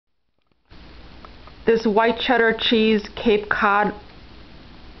This white cheddar cheese Cape Cod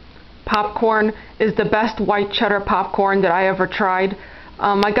popcorn is the best white cheddar popcorn that I ever tried.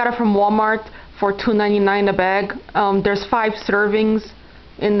 I got it from Walmart for $2.99 a bag. There's 5 servings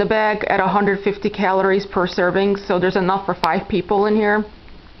in the bag at 150 calories per serving, so there's enough for 5 people in here.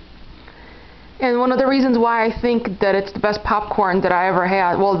 And one of the reasons why I think that it's the best popcorn that I ever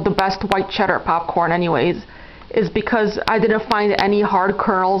had, well, the best white cheddar popcorn anyways, is because I didn't find any hard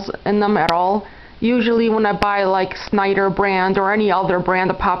kernels in them at all. Usually when I buy like Snyder brand or any other brand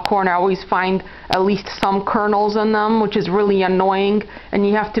of popcorn, I always find at least some kernels in them, which is really annoying, and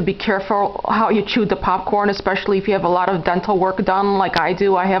you have to be careful how you chew the popcorn, especially if you have a lot of dental work done like I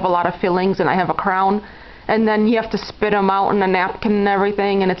do. I have a lot of fillings and I have a crown, and then you have to spit them out in a napkin and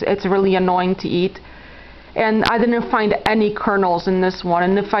everything, and it's really annoying to eat. And I didn't find any kernels in this one,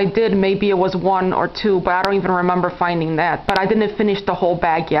 and if I did, maybe it was 1 or 2, but I don't even remember finding that. But I didn't finish the whole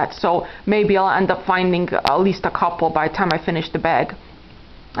bag yet, so maybe I'll end up finding at least a couple by the time I finish the bag.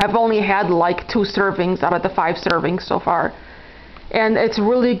 I've only had like 2 servings out of the 5 servings so far, and it's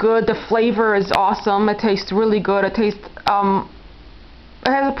really good. The flavor is awesome. It tastes really good. It tastes it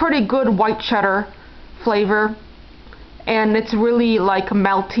has a pretty good white cheddar flavor, and it's really like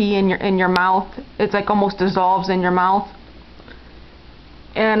melty in your mouth. It's like almost dissolves in your mouth.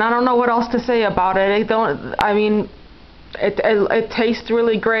 And I don't know what else to say about it. It tastes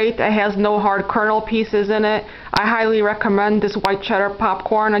really great. It has no hard kernel pieces in it. I highly recommend this white cheddar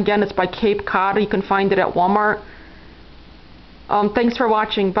popcorn. Again, it's by Cape Cod. You can find it at Walmart. Thanks for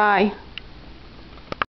watching. Bye.